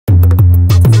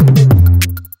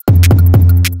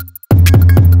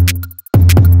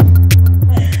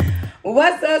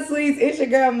your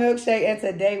girl Milkshake, and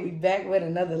today we back with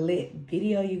another lit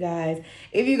video, you guys.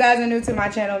 If you guys are new to my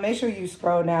channel, make sure you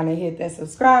scroll down and hit that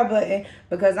subscribe button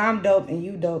because I'm dope and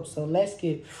you dope. So let's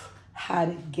get high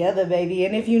together, baby.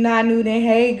 And if you're not new, then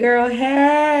hey, girl,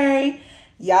 hey.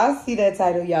 Y'all see that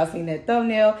title, y'all seen that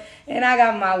thumbnail, and I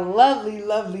got my lovely,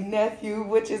 lovely nephew,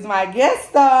 which is my guest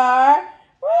star.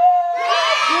 Woo!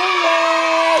 Yeah!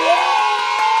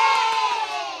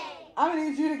 I'm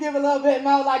gonna need you to give a little bit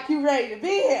more like you ready to be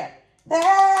here. Hey!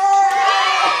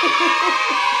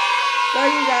 So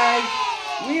you guys,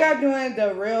 we are doing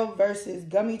the Real versus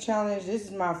Gummy challenge. This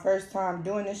is my first time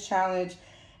doing this challenge,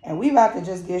 and we about to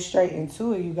just get straight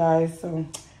into it, you guys. So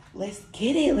let's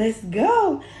get it. Let's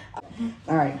go.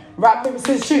 All right. Rock, paper,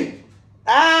 scissors, shoot.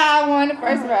 I won the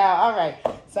first round. All right.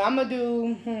 So I'm going to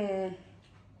do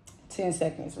 10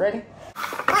 seconds. Ready?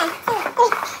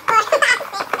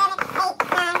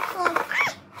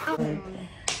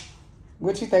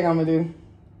 What you think I'm going to do?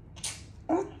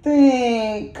 I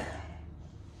think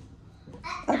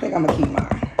I'm going to keep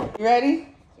mine. You ready?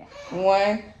 Yeah.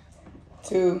 1,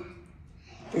 2,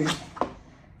 3.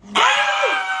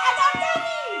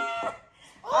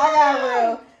 I got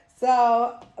real.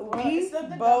 So we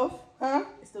both, huh?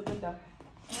 It's still good though.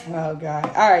 Oh God.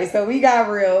 All right, so we got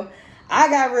real. I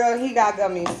got real, he got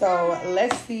gummy. So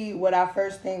let's see what our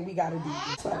first thing we gotta do.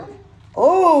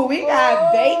 Oh, we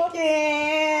got bacon.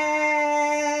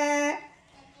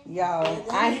 Yo,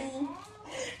 I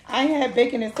ain't had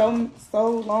bacon in so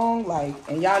long, like,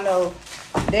 and y'all know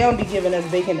they don't be giving us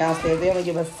bacon downstairs. They only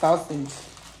give us sausage.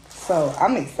 So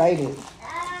I'm excited.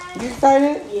 You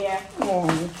excited? Yeah. Come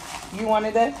on. You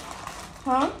wanted that?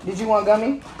 Huh? Did you want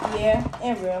gummy? Yeah,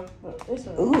 and real. But this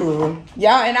one. Ooh.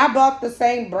 Yeah, and I bought the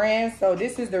same brand. So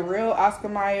this is the real Oscar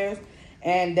Myers,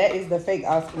 and that is the fake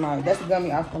Oscar Myers. That's the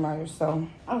gummy Oscar Myers. So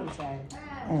I'm gonna try it.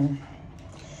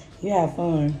 You have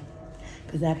fun,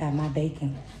 cause I got my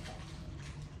bacon.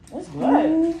 That's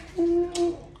good.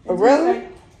 Really?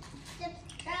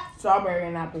 Strawberry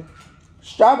and apple.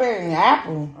 Strawberry and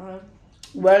apple.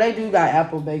 Well, they do got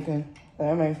apple bacon. So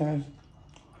that makes sense.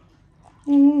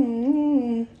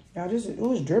 Y'all, it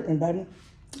was dripping, baby.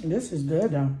 This is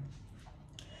good, though.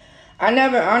 I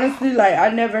never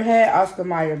had Oscar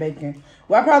Mayer bacon.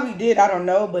 Well, I probably did. I don't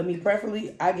know. But me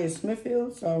preferably, I get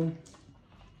Smithfield. So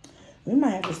we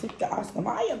might have to stick to Oscar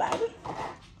Mayer, baby.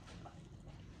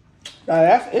 So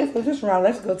that's it for this round.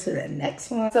 Let's go to the next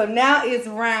one. So now it's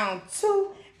round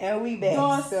 2, and we back.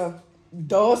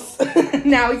 Dos.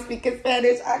 Now we speaking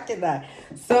Spanish. I cannot.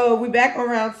 So we back on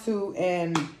round 2,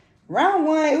 and round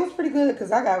 1 it was pretty good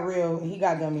because I got real and he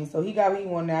got gummy. So he got what he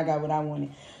wanted, I got what I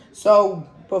wanted. So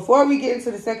before we get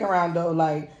into the second round though,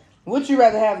 like, would you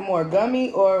rather have more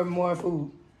gummy or more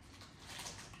food?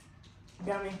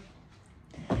 Gummy.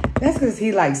 That's because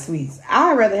he likes sweets.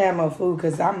 I'd rather have more food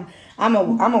because I'm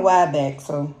a wide back,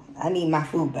 so I need my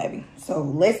food, baby. So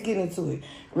let's get into it.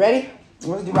 Ready?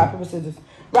 Let's do rock, paper, scissors.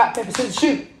 Rock, paper, scissors,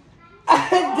 shoot.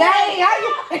 Dang, how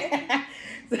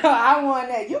you? So I won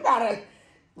that. You gotta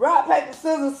rock, paper,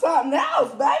 scissors, something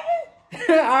else, baby.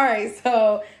 All right,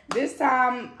 so this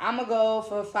time I'm gonna go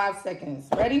for 5 seconds.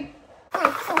 Ready?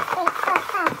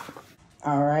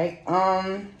 All right.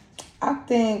 I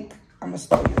think I'm gonna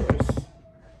start yours.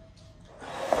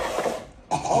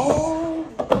 Oh.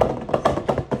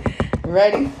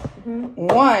 Ready?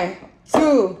 1,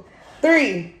 2,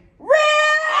 3.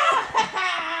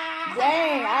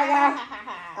 Dang,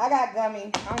 I got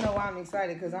gummy. I don't know why I'm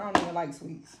excited because I don't even like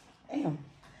sweets. Damn.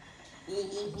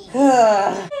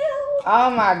 Oh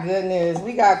my goodness.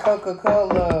 We got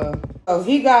Coca-Cola. Oh,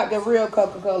 he got the real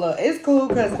Coca-Cola. It's cool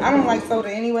because I don't like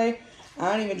soda anyway.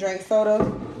 I don't even drink soda.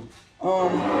 So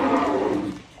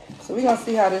we're gonna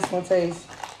see how this one tastes.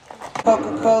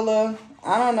 Coca-Cola.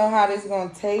 I don't know how this is gonna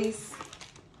taste.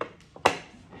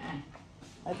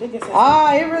 I think it's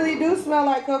it really do smell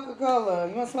like Coca-Cola.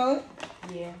 You want to smell it?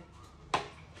 Yeah.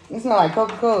 It smells like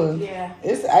Coca-Cola. Yeah.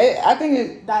 I think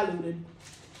it's diluted.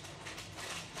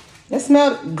 This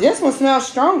one smells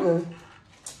stronger.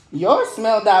 Yours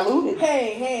smell diluted.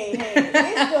 Hey.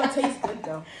 It still tastes good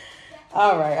though.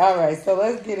 All right. So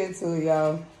let's get into it,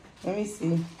 y'all. Let me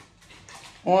see.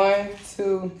 1,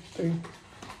 2, 3.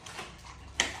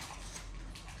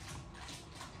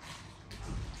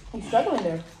 You struggling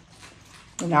there?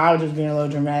 No, I was just being a little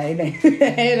dramatic. It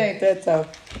ain't that tough.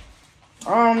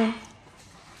 I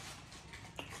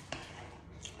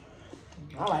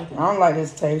like it. I don't like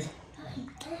this taste.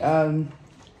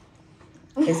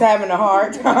 It's having a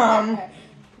hard time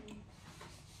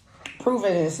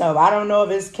proving itself. I don't know if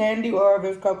it's candy or if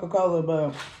it's Coca-Cola,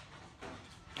 but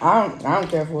I don't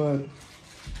care for it.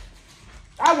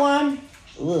 I won.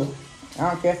 Ugh, I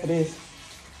don't care for this.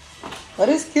 But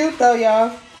it's cute though,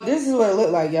 y'all. This is what it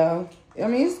looked like, y'all. I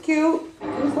mean, it's cute.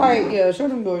 It's like, yeah, show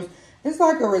them yours. It's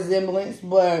like a resemblance,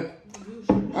 but I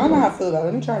don't know how I feel about it.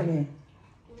 Let me try it again.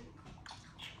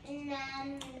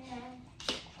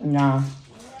 Nah.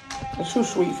 It's too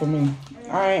sweet for me.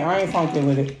 I ain't funky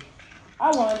with it.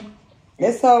 I won.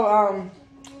 It's so,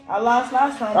 I lost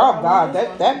last time. oh, God.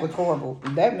 That was horrible.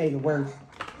 That made it worse.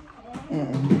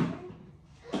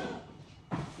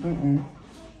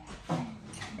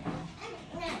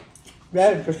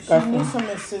 That is disgusting. She needs some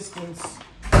assistance.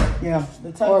 Yeah.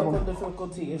 The technical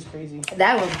difficulty is crazy.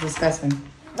 That was disgusting.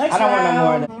 Next I don't want no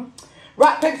more of round. that.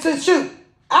 Rock, paper, scissors, shoot.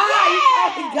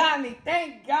 Ah, you got me.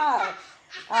 Thank God.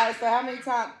 All right, so how many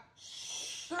times?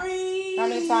 3. How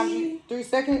many times? 3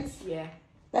 seconds? Yeah.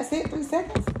 That's it? 3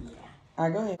 seconds? Yeah. All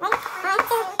right, go ahead.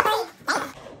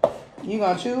 You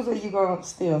gonna choose or you gonna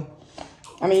steal?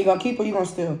 I mean, you gonna keep or you gonna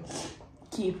steal?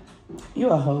 Keep. You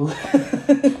a hoe.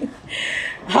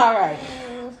 All right.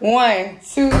 1,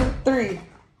 2, 3.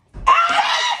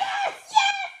 Yes!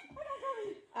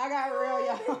 I got real,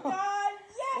 y'all.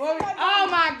 Oh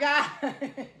my God.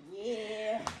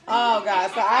 Yeah. Oh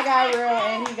God. So I got real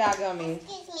and he got gummy.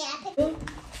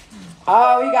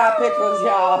 Oh, we got pickles,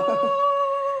 y'all.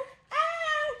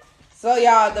 So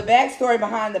y'all, the backstory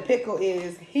behind the pickle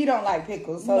is he don't like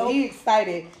pickles. So he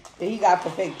excited that he got the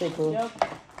fake pickle. Yep.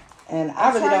 And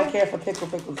I really don't care for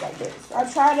pickles like this. I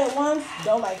tried it once,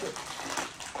 don't like it.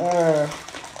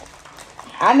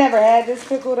 I never had this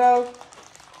pickle though.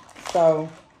 So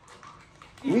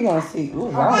we gonna see.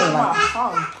 Ooh, I don't even like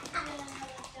it.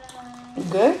 You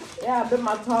good? Yeah, I bit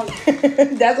my tongue.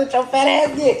 That's what your fat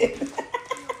ass get.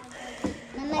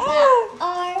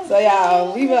 So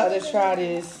y'all, we about to try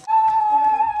this.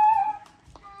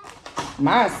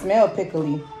 Mine smell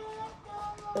pickly.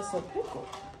 It's a pickle.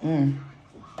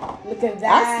 Look at that.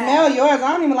 I smell yours.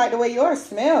 I don't even like the way yours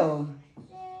smell.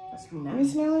 That's Let me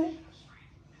smell it.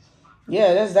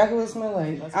 Yeah, that's exactly what it smells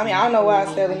like. I mean, I don't know why I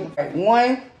said it.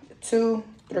 1, 2,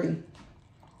 3.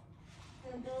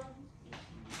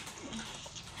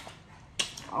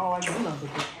 Oh, I do love it.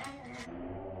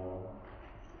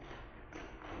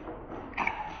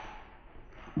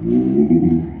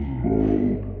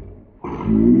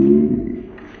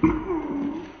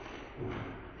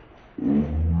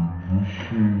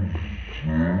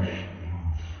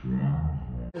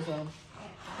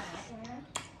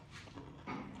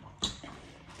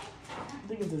 I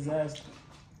think it's a disaster.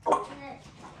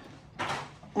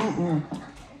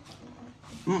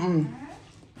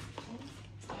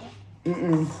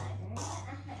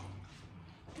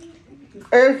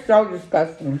 It's so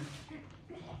disgusting.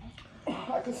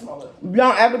 I can smell it.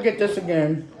 Don't ever get this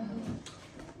again.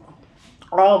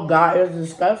 Oh God, it's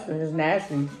disgusting. It's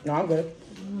nasty. No, I'm good.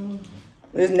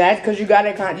 It's nasty because you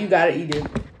gotta eat it.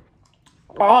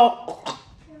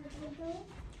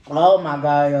 Oh my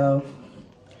God, yo.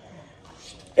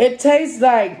 It tastes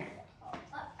like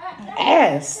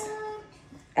ass.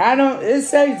 It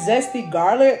says zesty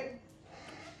garlic,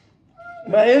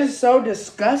 but it's so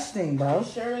disgusting, bro. It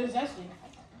sure is zesty.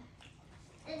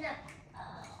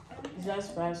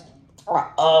 Zest fast.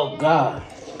 Oh God.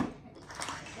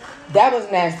 That was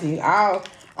nasty. I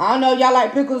don't know if y'all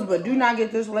like pickles, but do not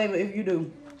get this flavor if you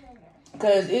do.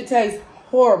 Because it tastes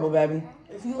horrible, baby.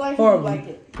 If you like horrible.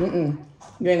 it, you like it.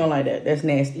 You ain't gonna like that. That's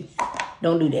nasty.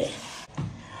 Don't do that.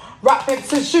 Rock, paper,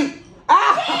 scissors, shoot.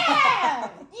 Ah!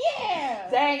 Yeah!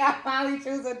 Dang, I finally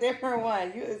choose a different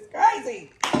one. It's crazy.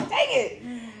 Take it.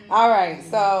 All right,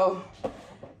 so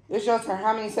it's your turn.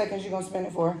 How many seconds you gonna spend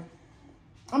it for?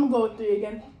 I'm gonna go with 3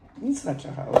 again. You such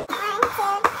a hoe.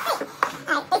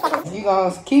 You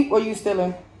gonna keep or you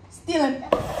stealing? Stealing.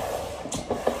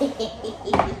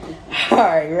 All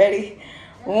right, ready?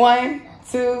 1,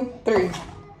 2, 3.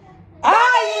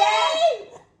 Ah,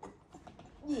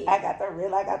 yay! I got the real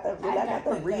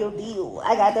deal.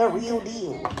 I got the real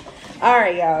deal. All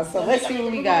right, y'all. So let's see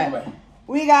what we got.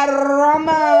 We got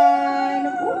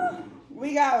ramen.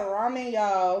 We got ramen,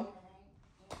 y'all.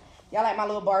 Y'all like my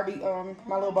little Barbie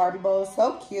bowl?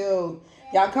 So cute.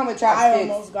 Y'all come with chopsticks. I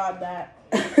almost got that.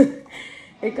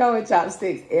 It come with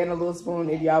chopsticks and a little spoon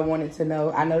if y'all wanted to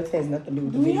know. I know it has nothing to do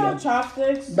with the Do we video. have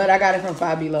chopsticks? But I got it from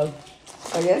Five Below.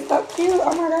 So yeah, it's so cute.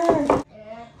 Oh my God.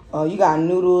 Oh, you got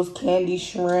noodles, candy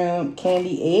shrimp,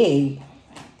 candy egg.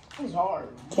 It's hard.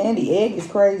 Candy egg is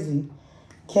crazy.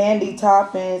 Candy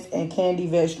toppings and candy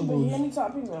vegetables. Candy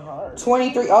toppings are hard.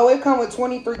 23. Oh, it come with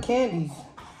 23 candies.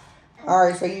 All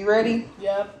right, so you ready?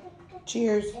 Yep.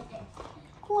 Cheers.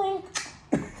 Clink.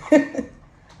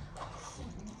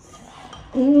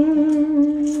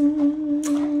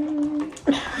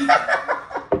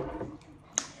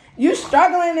 You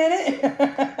struggling in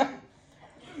it?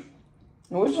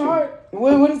 What's hard.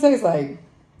 What it taste like?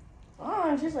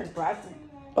 Oh, it tastes like plastic.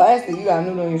 Plastic. You got a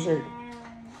noodle on your shirt.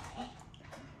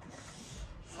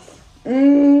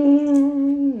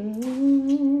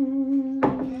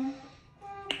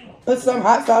 Put some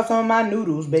hot sauce on my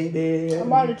noodles, baby. I'm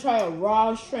about to try a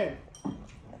raw shrimp.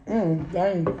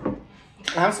 Dang.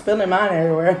 I'm spilling mine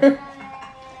everywhere.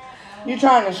 You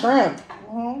trying the shrimp?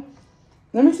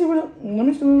 Let me see what it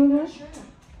is.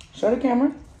 Show the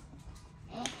camera.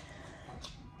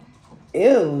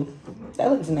 Ew.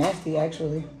 That looks nasty,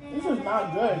 actually. This is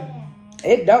not good.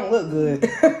 It don't look good.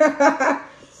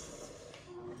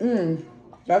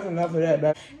 That's enough of that,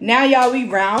 baby. Now, y'all, we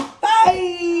round 5.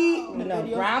 No,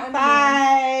 round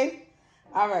 5.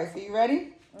 All right, so you ready?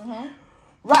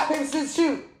 Rock, paper, scissors,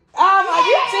 shoot. Oh, my,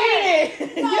 you cheated.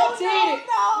 You cheated.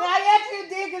 No. Now, yes, you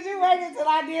did, because you waited until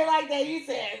I did like that. You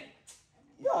said,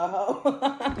 you're a hoe.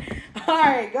 All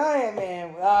right, go ahead,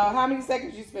 man. How many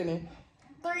seconds you spinning?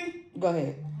 3. Go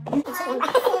ahead. And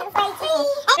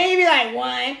you be like,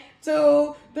 1,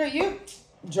 2, 3. You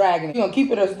dragging it. You gonna keep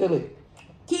it or steal it?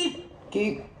 Keep.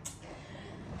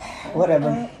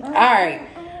 Whatever. All right.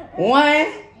 1,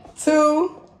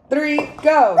 2, 3,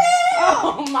 go.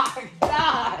 Oh my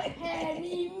God.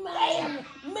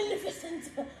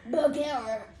 Maleficent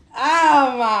burger.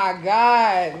 Oh my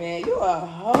God, man. You a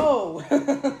hoe.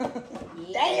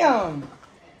 Damn.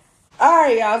 All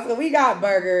right, y'all. So we got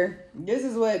burger. This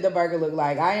is what the burger looked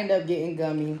like. I ended up getting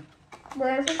Gummy.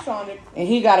 Burger from Sonic. And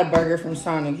he got a burger from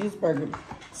Sonic. His burger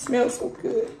smells so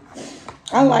good.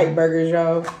 I like burgers,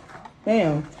 y'all.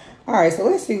 Damn. All right, so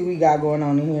let's see what we got going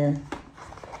on in here.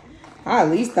 I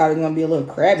at least thought it was going to be a little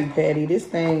Krabby Patty. This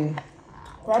thing.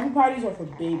 Krabby Patties are for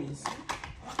babies.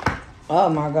 Oh,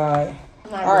 my God.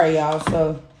 All right, y'all.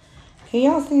 So, can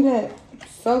y'all see that?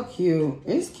 So cute.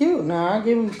 It's cute now. I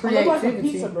give him creativity. It looks like a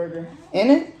pizza burger.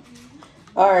 In it?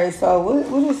 All right, so what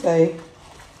does it say?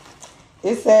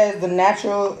 It says the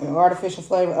natural and artificial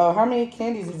flavor. Oh, how many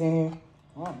candies is in here?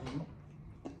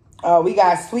 We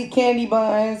got sweet candy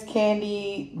buns,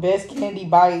 candy, best candy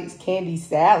bites, candy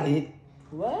salad,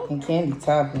 what? And candy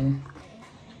topping.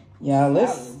 Yeah,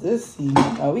 let's see.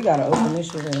 Oh, we gotta open this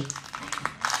shit up.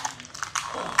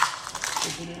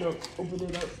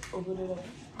 Open it up.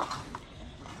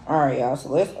 All right, y'all. So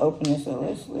let's open this up.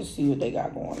 Let's see what they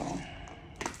got going on.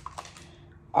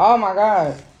 Oh my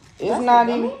God, it's not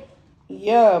even.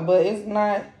 Yeah, but it's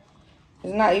not.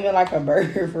 It's not even like a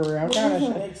burger for real. I'm trying to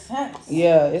show. Makes sense.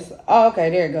 Yeah, it's. Oh, okay,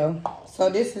 there you go. So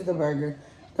this is the burger.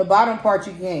 The bottom part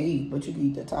you can't eat, but you can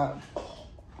eat the top.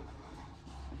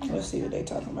 Let's see what they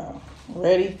talking about.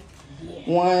 Ready?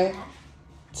 Yeah. 1,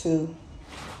 2,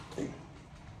 3.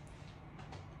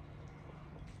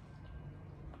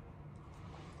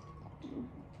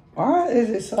 Why is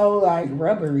it so like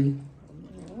rubbery?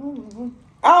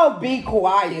 Oh, be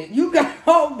quiet. You got a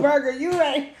whole burger. You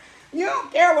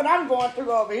don't care what I'm going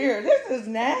through over here. This is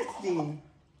nasty.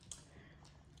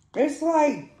 It's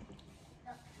like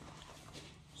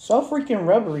so freaking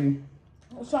rubbery.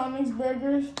 Sonic's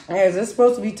burgers. Hey, is this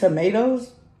supposed to be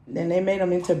tomatoes? Then they made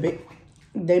them into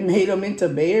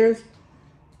bears.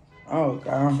 Oh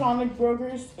God. Sonic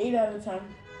burgers, 8 out of 10.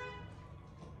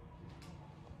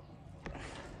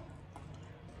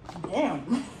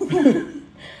 Damn.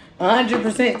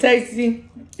 100% tasty.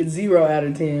 It's 0 out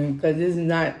of 10 because this is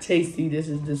not tasty. This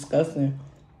is disgusting.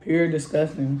 Pure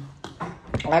disgusting.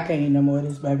 I can't eat no more of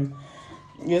this, baby.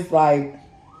 It's like,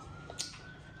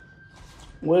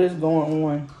 what is going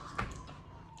on?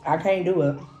 I can't do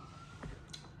it.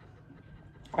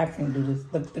 I can't do this.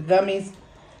 The gummies,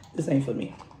 this ain't for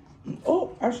me.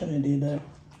 Oh, I shouldn't have did that.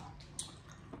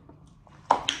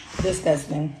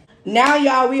 Disgusting. Now,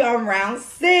 y'all, we are on round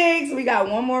 6. We got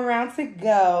one more round to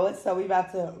go. So we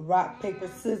about to rock, paper,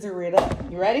 scissors it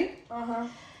up. You ready? Uh-huh.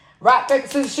 Rock, paper,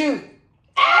 scissors, shoot.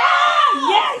 Ah!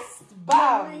 Yes!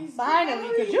 Bow. Finally,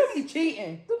 because you be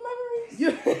cheating. The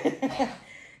memories.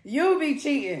 You be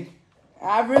cheating.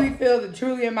 I really feel that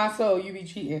truly in my soul you be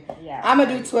cheating. Yeah. I'm going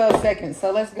to do 12 seconds.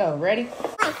 So let's go. Ready?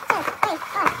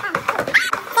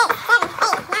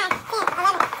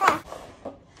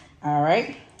 All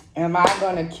right. Am I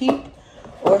going to keep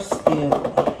or steal?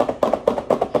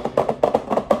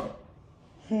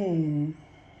 I'm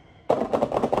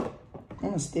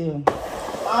going to steal.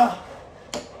 I'm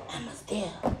going to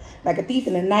steal. Like a thief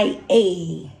in the night.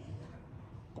 Ayy.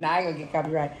 Nah, I ain't going to get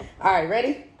copyright. All right,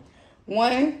 ready?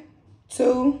 1,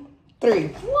 2,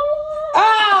 3. Oh,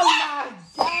 my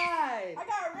God. I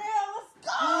got real. Let's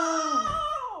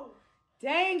go.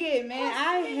 Dang it, man.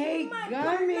 I hate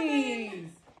gummies.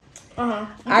 Uh-huh.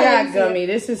 I got Gummy.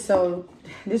 This is so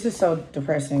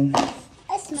depressing.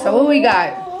 So what we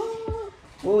got?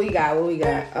 What we got? What we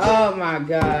got? Oh my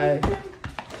god.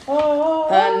 Oh.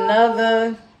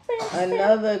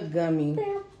 Another gummy.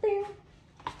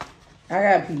 I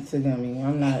got pizza gummy.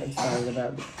 I'm not excited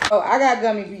about it. Oh, I got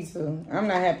gummy pizza. I'm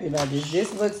not happy about this.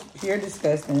 This looks pure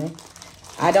disgusting.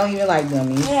 I don't even like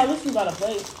gummies. Yeah, at least you got a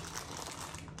plate.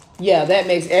 Yeah, that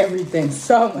makes everything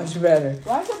so much better.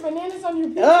 Why is there bananas on your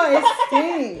pizza? Oh, it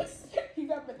stinks. You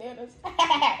got bananas.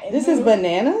 This is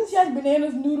bananas? She has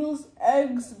bananas, noodles,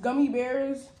 eggs, gummy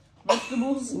bears,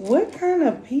 vegetables. What kind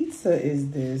of pizza is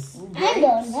this? I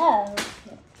don't know.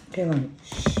 Okay, let me.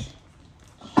 Shh.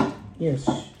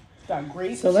 Yes. Got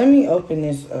grapes. So let me open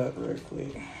this up real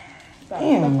quick. Got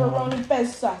Damn. pepperoni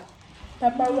pizza.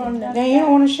 Pepperoni. Dang, you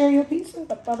don't want to share your pizza?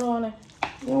 Pepperoni.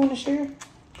 You don't want to share?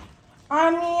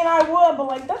 I mean, I would, but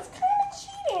like that's kind of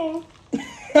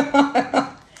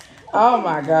cheating. Oh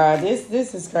my god, this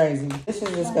is crazy. This is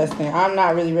disgusting. I'm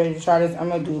not really ready to try this. I'm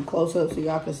gonna do a close up so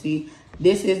y'all can see.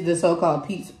 This is the so-called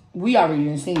pizza. We already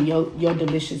done seen your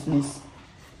deliciousness.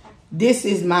 This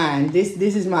is mine. This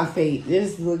is my fate.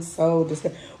 This looks so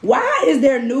disgusting. Why is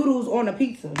there noodles on a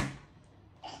pizza?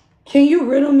 Can you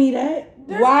riddle me that?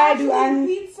 There's Why do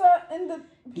actually I? pizza in the?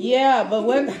 Yeah, but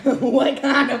what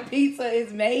kind of pizza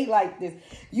is made like this?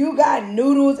 You got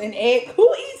noodles and egg.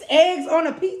 Who eats eggs on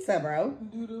a pizza, bro?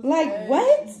 Noodles, Like eggs.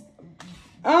 what?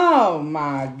 Oh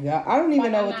my god. I don't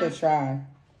even know what to try.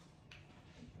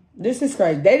 This is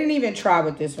crazy. They didn't even try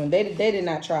with this one. They did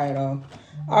not try at all.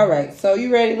 Alright, so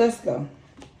you ready? Let's go.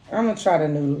 I'm gonna try the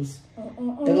noodles.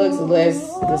 It looks less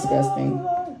disgusting.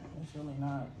 It's really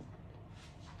not.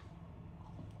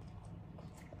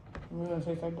 We're gonna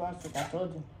taste like plastic. I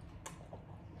told you.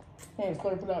 Hey,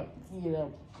 slurp it up. Eat it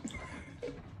up.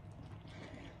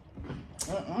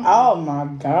 Oh my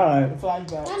god.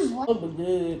 Flashbacks. Oh, but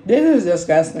good. This is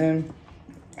disgusting.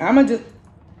 I'ma just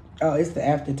oh, it's the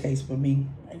aftertaste for me.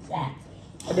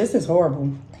 Exactly. This is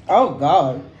horrible. Oh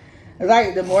god. It's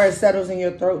like the more it settles in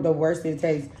your throat, the worse it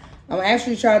tastes. I'm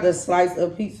actually trying the slice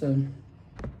of pizza.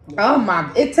 Oh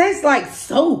my, it tastes like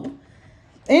soap.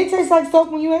 It didn't taste like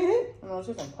soap when you ate it? No, it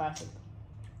tastes like plastic.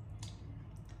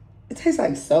 It tastes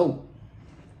like soap.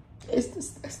 It's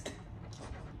disgusting.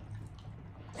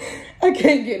 I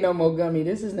can't get no more gummy.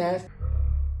 This is nasty.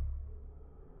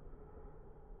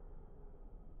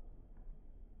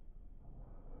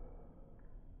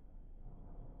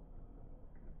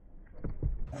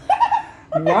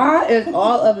 Why is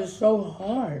all of it so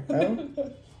hard, bro?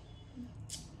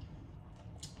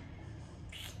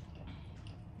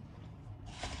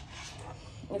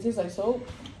 It tastes like soap.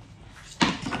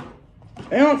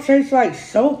 It don't taste like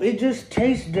soap. It just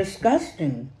tastes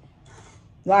disgusting.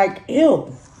 Like,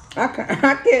 ew. I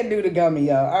can't do the gummy,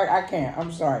 yo. I can't.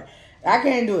 I'm sorry. I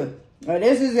can't do it. But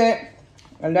this is it.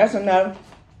 And that's enough.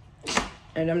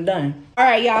 And I'm done. All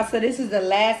right, y'all. So this is the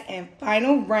last and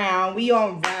final round. We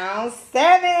on round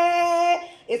 7.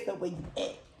 It's the way.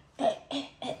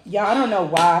 Y'all, I don't know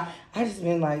why. I just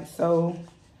been like so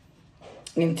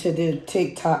into the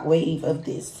TikTok wave of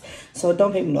this. So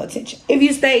don't pay me no attention. If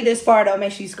you stayed this far, though,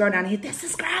 make sure you scroll down and hit that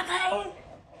subscribe button.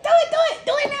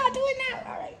 Do it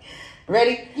now. All right.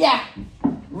 Ready? Yeah.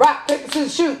 Rock, paper,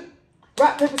 scissors, shoot.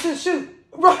 Rock, paper, scissors, shoot.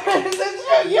 Rock, paper, scissors,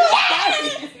 shoot.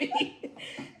 You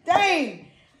Dang.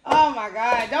 Oh, my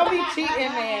God. Don't be cheating,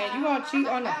 man. You going to cheat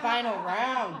on the final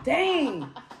round. Dang.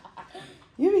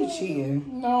 You be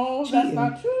cheating. No, Cheating. that's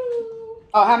not true.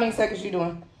 Oh, how many seconds you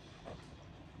doing?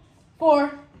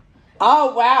 4.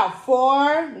 Oh, wow.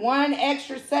 4. 1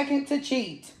 extra second to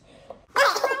cheat.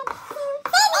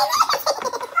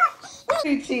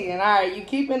 You cheating. All right. You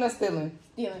keeping or stealing?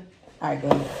 Stealing. All right, go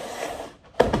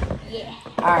ahead. Yeah.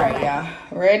 All right, y'all.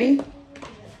 Ready?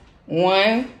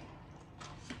 1,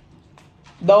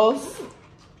 2,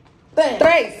 3.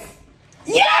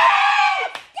 Yes!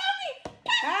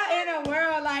 How in the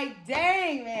world? Like,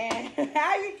 dang, man.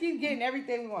 How you keep getting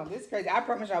everything we want? This is crazy. I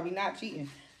promise y'all, we not cheating.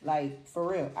 Like, for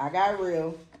real. I got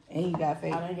real, and he got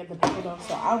fake. I didn't get the paper though,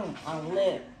 so I'm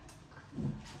lit.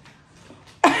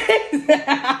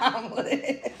 I'm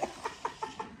lit.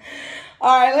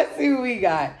 All right, let's see what we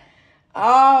got.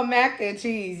 Oh, mac and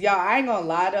cheese. Y'all, I ain't gonna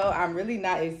lie, though. I'm really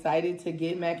not excited to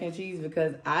get mac and cheese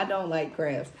because I don't like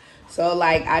crabs. So,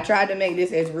 like, I tried to make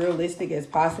this as realistic as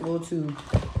possible to,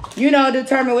 you know,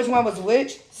 determine which one was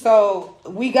which. So,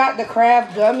 we got the crab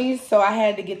gummies, so I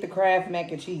had to get the crab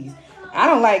mac and cheese. I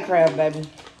don't like crab, baby.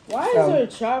 Why is there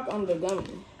chalk on the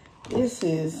gummy?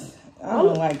 I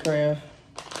don't like crab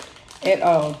at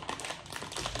all.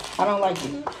 I don't like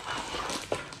it.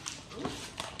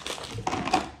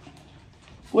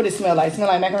 What it smell like? Smell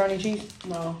like macaroni and cheese?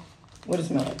 No. What it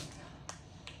smell like?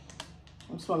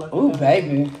 It smells like Ooh,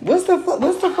 baby. What's the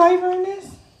flavor in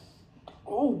this?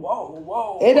 Oh,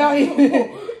 whoa. It don't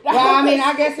even. Well, I mean,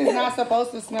 I guess it's not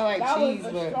supposed to smell like that cheese,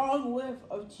 was a but strong whiff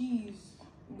of cheese,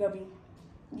 Gummy.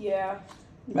 Yeah.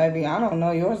 baby, I don't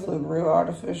know. Yours look real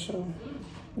artificial.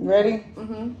 Ready?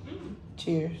 Mm-hmm.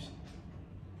 Cheers.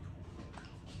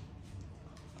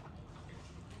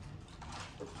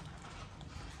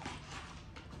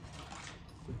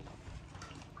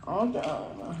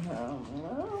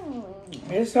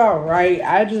 It's all right.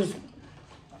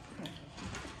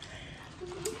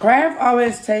 Kraft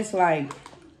always tastes like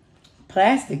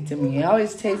plastic to me. It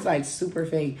always tastes like super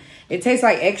fake. It tastes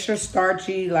like extra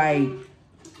starchy. Like,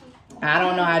 I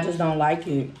don't know. I just don't like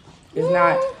it. It's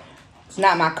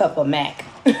not my cup of mac.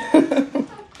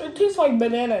 It tastes like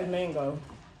banana and mango.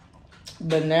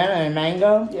 Banana and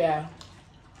mango? Yeah.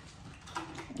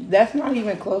 That's not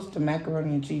even close to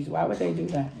macaroni and cheese. Why would they do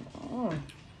that?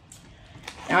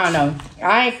 I don't know.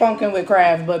 I ain't funking with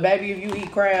Kraft, but baby, if you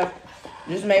eat Kraft,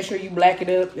 just make sure you black it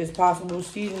up as possible.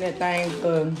 Season that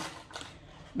thing.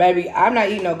 Baby, I'm not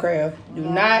eating no Kraft. Do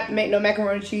not make no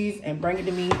macaroni and cheese and bring it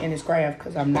to me and it's Kraft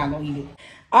because I'm not going to eat it.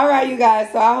 All right, you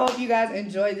guys. So I hope you guys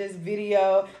enjoyed this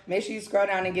video. Make sure you scroll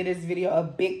down and give this video a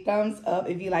big thumbs up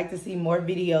if you'd like to see more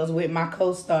videos with my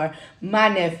co-star, my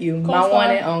nephew, my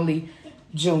one and only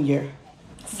Junior.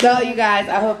 So, you guys,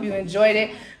 I hope you enjoyed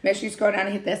it. Make sure you scroll down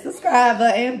and hit that subscribe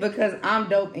button because I'm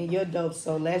dope and you're dope.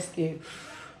 So, let's get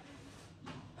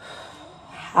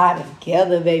hot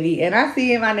together, baby. And I'll see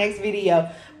you in my next video.